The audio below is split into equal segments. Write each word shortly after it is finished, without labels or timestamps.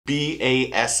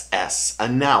B.A.S.S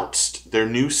announced their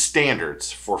new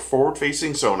standards for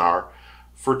forward-facing sonar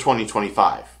for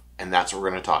 2025. And that's what we're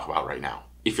going to talk about right now.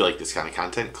 If you like this kind of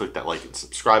content, click that like and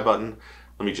subscribe button.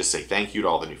 Let me just say thank you to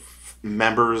all the new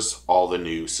members, all the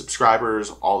new subscribers,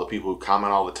 all the people who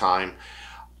comment all the time.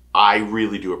 I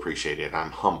really do appreciate it.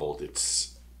 I'm humbled.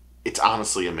 It's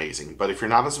honestly amazing. But if you're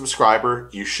not a subscriber,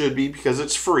 you should be, because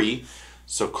it's free.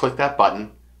 So click that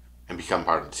button and become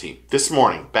part of the team. This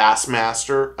morning,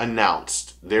 Bassmaster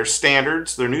announced their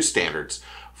standards, their new standards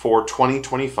for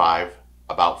 2025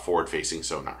 about forward-facing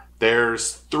sonar.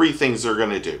 There's 3 things they're going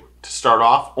to do. To start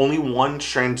off, only one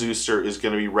transducer is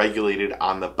going to be regulated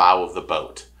on the bow of the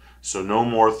boat. So no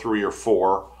more 3 or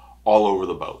 4 all over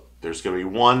the boat. There's going to be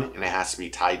one, and it has to be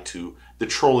tied to the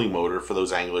trolling motor for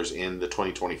those anglers in the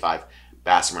 2025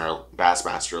 Bassmaster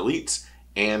Elites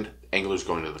and anglers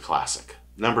going to the Classic.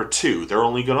 Number 2, they're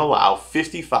only going to allow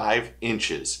 55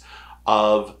 inches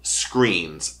of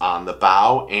screens on the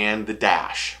bow and the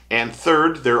dash. And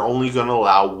third, they're only going to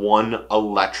allow 1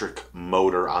 electric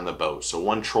motor on the boat. So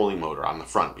 1 trolling motor on the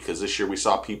front, because this year we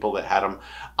saw people that had them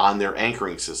on their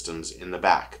anchoring systems in the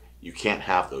back. You can't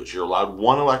have those. You're allowed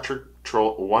 1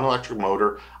 electric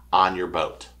motor on your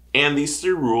boat. And these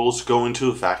 3 rules go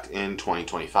into effect in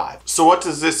 2025. So what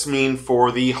does this mean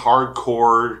for the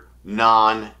hardcore,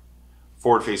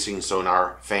 non-forward-facing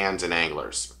sonar fans and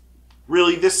anglers?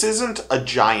 Really, this isn't a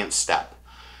giant step.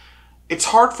 It's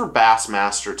hard for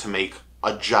Bassmaster to make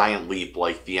a giant leap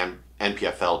like the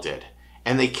NPFL did.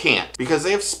 And they can't, because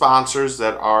they have sponsors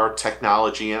that are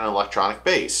technology and electronic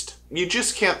based. You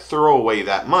just can't throw away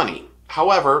that money.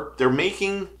 However, they're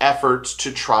making efforts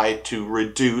to try to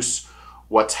reduce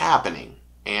what's happening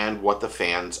and what the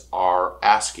fans are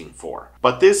asking for.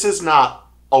 But this is not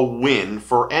a win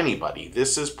for anybody.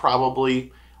 This is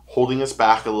probably holding us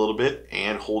back a little bit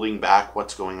and holding back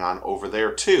what's going on over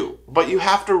there too. But you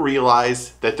have to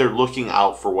realize that they're looking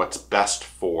out for what's best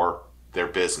for their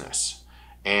business.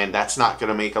 And that's not going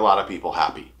to make a lot of people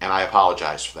happy. And I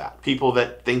apologize for that. People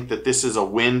that think that this is a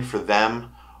win for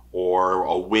them or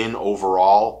a win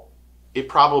overall, it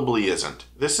probably isn't.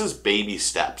 This is baby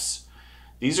steps.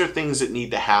 These are things that need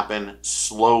to happen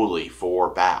slowly for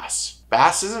Bass.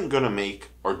 Bass isn't going to make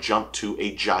or jump to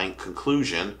a giant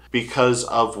conclusion because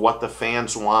of what the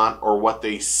fans want or what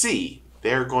they see.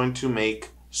 They're going to make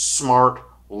smart,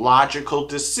 logical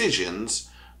decisions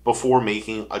before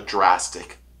making a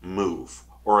drastic move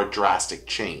or a drastic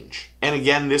change. And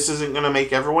again, this isn't going to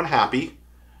make everyone happy,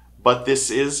 but this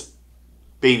is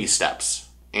baby steps.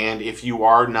 And if you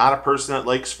are not a person that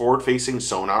likes forward-facing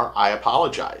sonar, I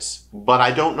apologize. But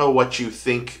I don't know what you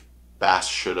think Bass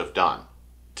should have done,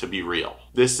 to be real.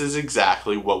 This is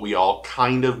exactly what we all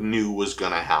kind of knew was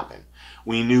going to happen.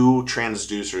 We knew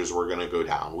transducers were going to go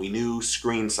down. We knew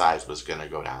screen size was going to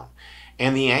go down.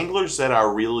 And the anglers that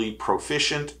are really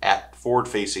proficient at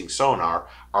forward-facing sonar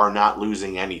are not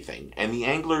losing anything. And the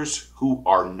anglers who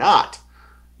are not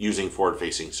using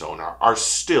forward-facing sonar are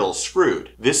still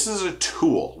screwed. This is a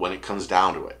tool when it comes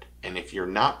down to it. And if you're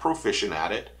not proficient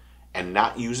at it and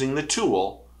not using the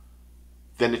tool,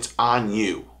 then it's on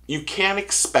you. You can't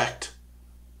expect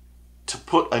to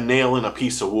put a nail in a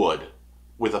piece of wood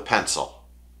with a pencil.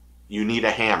 You need a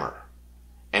hammer.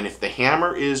 And if the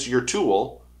hammer is your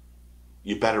tool,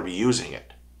 you better be using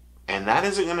it. And that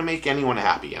isn't going to make anyone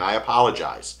happy, and I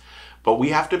apologize. But we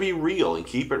have to be real and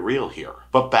keep it real here.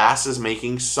 But Bass is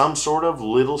making some sort of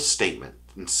little statement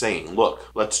and saying,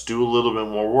 look, let's do a little bit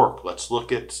more work. Let's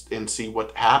look at and see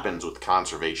what happens with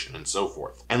conservation and so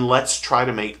forth. And let's try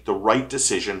to make the right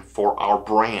decision for our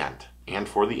brand and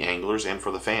for the anglers and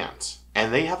for the fans.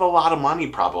 And they have a lot of money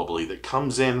probably that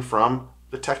comes in from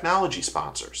the technology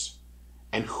sponsors.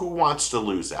 And who wants to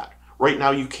lose that? Right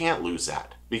now, you can't lose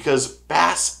that because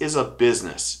Bass is a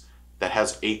business that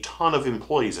has a ton of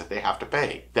employees that they have to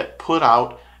pay, that put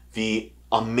out the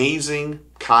amazing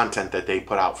content that they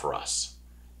put out for us,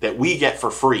 that we get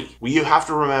for free. You have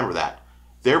to remember that.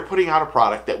 They're putting out a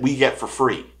product that we get for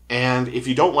free. And if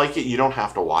you don't like it, you don't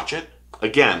have to watch it.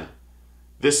 Again,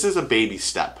 this is a baby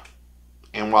step.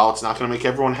 And while it's not going to make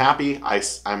everyone happy, I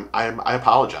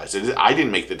apologize. I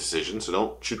didn't make the decision, so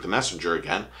don't shoot the messenger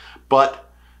again.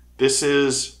 But this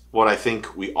is what I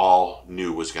think we all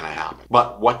knew was going to happen.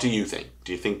 But what do you think?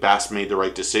 Do you think Bass made the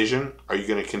right decision? Are you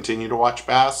going to continue to watch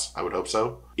Bass? I would hope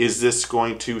so. Is this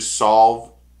going to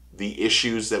solve the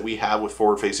issues that we have with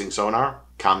forward-facing sonar?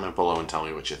 Comment below and tell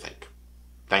me what you think.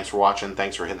 Thanks for watching.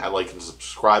 Thanks for hitting that like and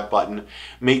subscribe button.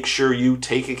 Make sure you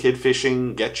take a kid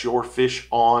fishing. Get your fish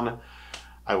on.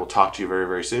 I will talk to you very,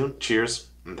 very soon. Cheers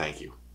and thank you.